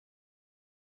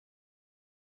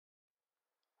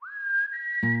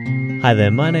Hi there,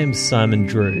 my name's Simon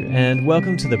Drew, and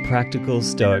welcome to the Practical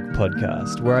Stoic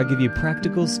Podcast, where I give you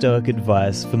practical Stoic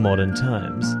advice for modern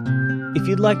times. If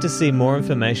you'd like to see more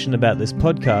information about this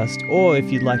podcast, or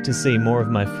if you'd like to see more of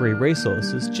my free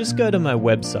resources, just go to my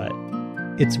website.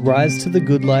 It's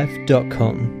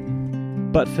risetothegoodlife.com.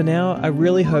 But for now, I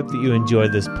really hope that you enjoy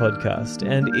this podcast,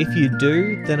 and if you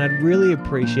do, then I'd really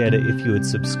appreciate it if you would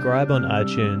subscribe on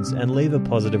iTunes and leave a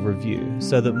positive review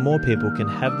so that more people can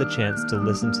have the chance to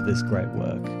listen to this great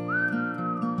work.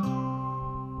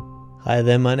 Hi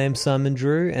there, my name's Simon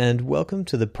Drew, and welcome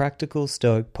to the Practical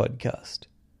Stoic Podcast.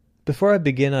 Before I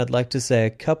begin, I'd like to say a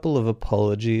couple of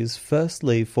apologies,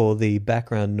 firstly for the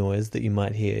background noise that you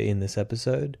might hear in this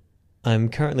episode. I'm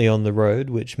currently on the road,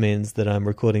 which means that I'm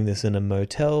recording this in a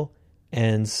motel,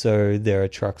 and so there are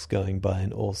trucks going by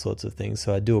and all sorts of things,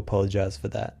 so I do apologize for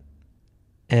that.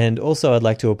 And also I'd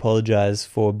like to apologize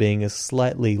for being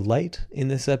slightly late in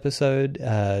this episode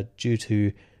due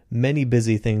to many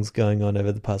busy things going on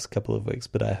over the past couple of weeks,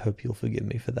 but I hope you'll forgive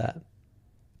me for that.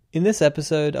 In this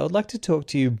episode, I would like to talk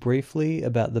to you briefly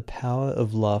about the power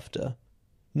of laughter.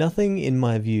 Nothing, in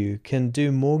my view, can do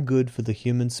more good for the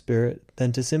human spirit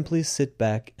than to simply sit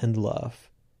back and laugh.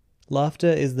 Laughter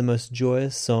is the most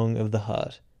joyous song of the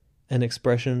heart, an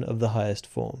expression of the highest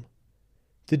form.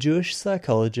 The Jewish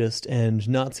psychologist and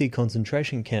Nazi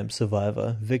concentration camp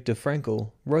survivor Viktor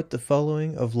Frankl wrote the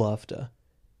following of laughter.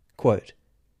 Quote,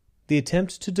 "The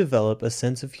attempt to develop a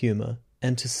sense of humor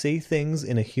and to see things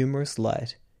in a humorous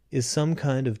light is some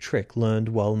kind of trick learned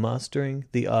while mastering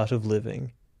the art of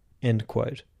living." End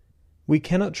quote. We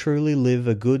cannot truly live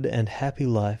a good and happy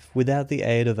life without the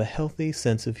aid of a healthy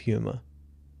sense of humor.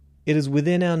 It is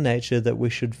within our nature that we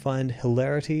should find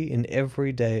hilarity in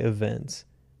everyday events,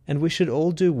 and we should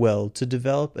all do well to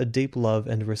develop a deep love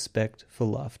and respect for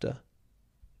laughter.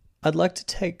 I'd like to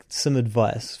take some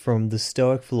advice from the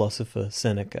Stoic philosopher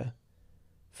Seneca.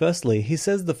 Firstly, he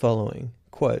says the following,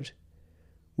 quote,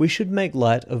 "We should make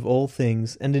light of all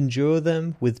things and endure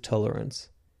them with tolerance.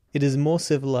 It is more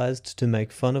civilized to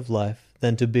make fun of life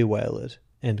than to bewail it."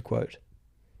 End quote.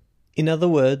 In other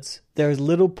words, there is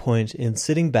little point in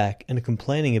sitting back and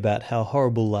complaining about how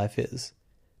horrible life is.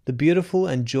 The beautiful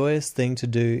and joyous thing to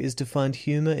do is to find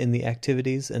humor in the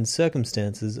activities and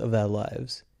circumstances of our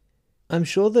lives. I'm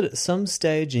sure that at some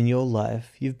stage in your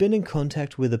life, you've been in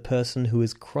contact with a person who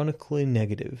is chronically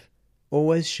negative,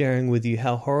 always sharing with you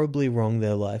how horribly wrong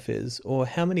their life is, or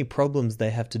how many problems they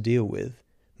have to deal with,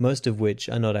 most of which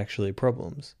are not actually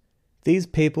problems. These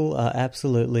people are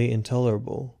absolutely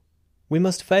intolerable. We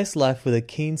must face life with a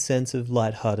keen sense of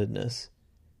lightheartedness.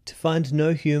 To find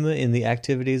no humor in the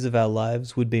activities of our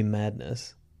lives would be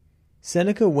madness.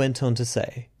 Seneca went on to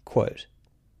say, quote,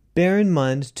 "Bear in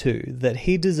mind, too, that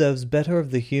he deserves better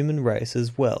of the human race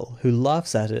as well who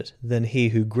laughs at it than he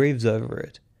who grieves over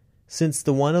it, since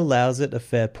the one allows it a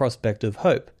fair prospect of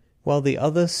hope, while the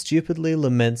other stupidly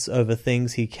laments over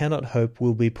things he cannot hope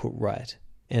will be put right."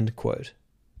 End quote.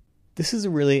 This is a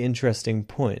really interesting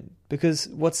point, because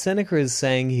what Seneca is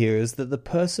saying here is that the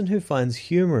person who finds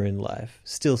humor in life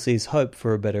still sees hope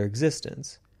for a better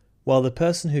existence, while the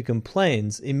person who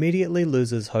complains immediately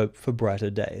loses hope for brighter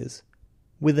days.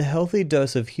 With a healthy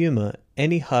dose of humor,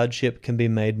 any hardship can be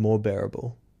made more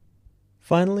bearable.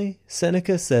 Finally,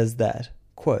 Seneca says that,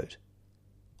 quote,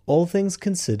 "All things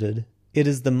considered, it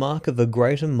is the mark of a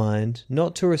greater mind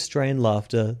not to restrain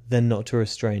laughter than not to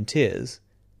restrain tears,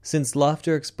 since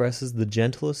laughter expresses the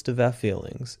gentlest of our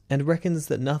feelings, and reckons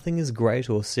that nothing is great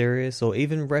or serious or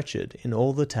even wretched in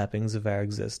all the tappings of our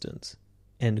existence."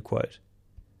 End quote.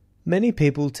 Many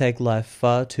people take life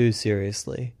far too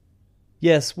seriously.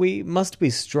 Yes, we must be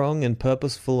strong and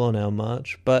purposeful on our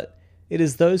march, but it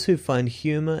is those who find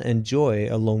humor and joy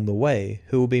along the way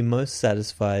who will be most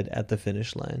satisfied at the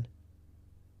finish line.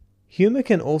 Humor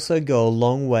can also go a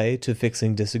long way to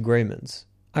fixing disagreements.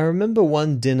 I remember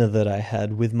one dinner that I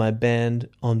had with my band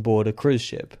on board a cruise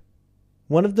ship.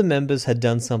 One of the members had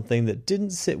done something that didn't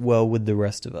sit well with the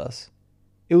rest of us.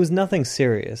 It was nothing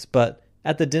serious, but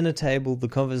at the dinner table the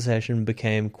conversation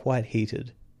became quite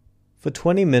heated. For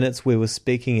 20 minutes we were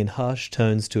speaking in harsh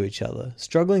tones to each other,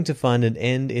 struggling to find an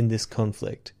end in this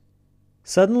conflict.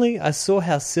 Suddenly I saw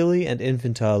how silly and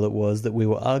infantile it was that we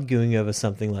were arguing over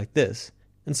something like this,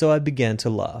 and so I began to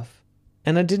laugh.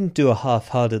 And I didn't do a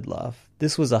half-hearted laugh.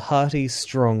 This was a hearty,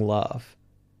 strong laugh.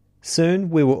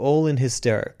 Soon we were all in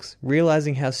hysterics,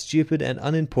 realizing how stupid and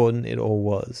unimportant it all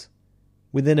was.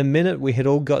 Within a minute we had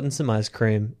all gotten some ice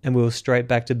cream, and we were straight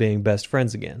back to being best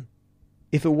friends again.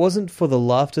 If it wasn't for the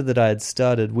laughter that I had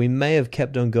started, we may have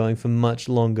kept on going for much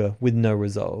longer with no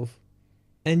resolve.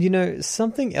 And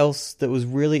something else that was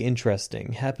really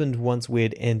interesting happened once we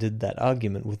had ended that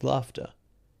argument with laughter.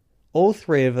 All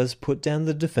three of us put down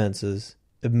the defenses,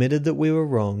 admitted that we were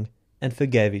wrong, and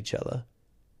forgave each other.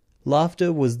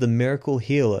 Laughter was the miracle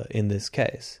healer in this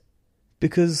case.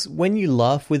 Because when you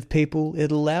laugh with people,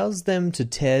 it allows them to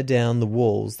tear down the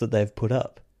walls that they've put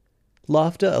up.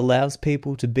 Laughter allows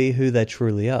people to be who they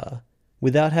truly are,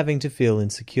 without having to feel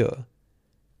insecure.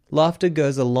 Laughter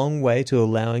goes a long way to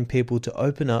allowing people to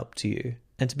open up to you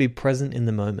and to be present in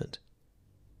the moment.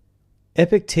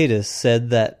 Epictetus said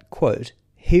that, quote,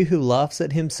 "He who laughs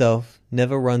at himself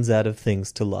never runs out of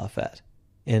things to laugh at."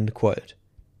 End quote.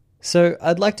 So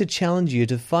I'd like to challenge you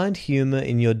to find humor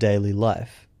in your daily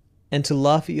life and to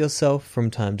laugh at yourself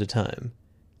from time to time.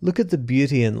 Look at the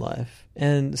beauty in life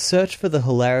and search for the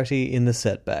hilarity in the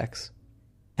setbacks.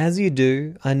 As you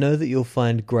do, I know that you'll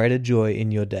find greater joy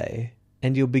in your day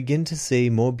and you'll begin to see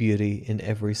more beauty in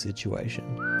every situation.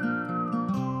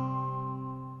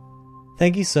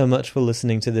 Thank you so much for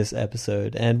listening to this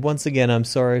episode, and once again I'm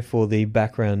sorry for the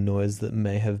background noise that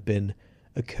may have been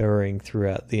occurring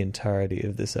throughout the entirety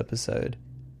of this episode.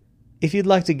 If you'd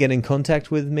like to get in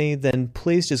contact with me, then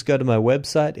please just go to my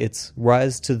website. It's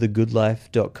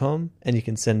risetothegoodlife.com, and you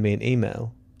can send me an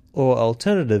email. Or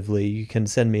alternatively, you can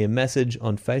send me a message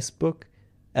on Facebook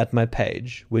at my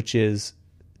page, which is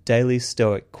Daily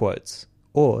Stoic Quotes,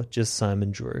 or just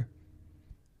Simon Drew.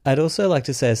 I'd also like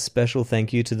to say a special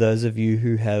thank you to those of you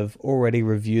who have already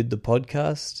reviewed the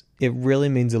podcast. It really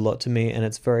means a lot to me, and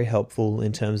it's very helpful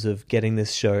in terms of getting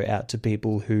this show out to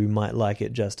people who might like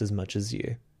it just as much as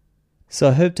you. So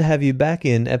I hope to have you back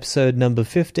in episode number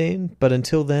 15, but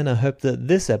until then I hope that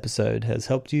this episode has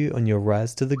helped you on your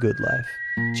rise to the good life.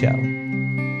 Ciao.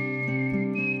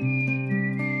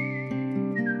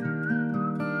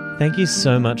 Thank you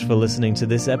so much for listening to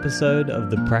this episode of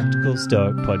the Practical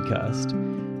Stoic Podcast.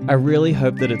 I really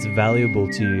hope that it's valuable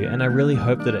to you, and I really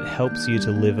hope that it helps you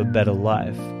to live a better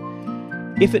life.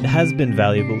 If it has been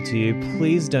valuable to you,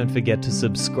 please don't forget to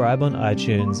subscribe on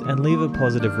iTunes and leave a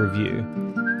positive review.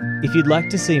 If you'd like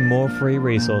to see more free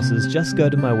resources, just go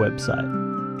to my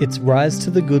website. It's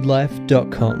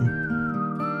risetothegoodlife.com.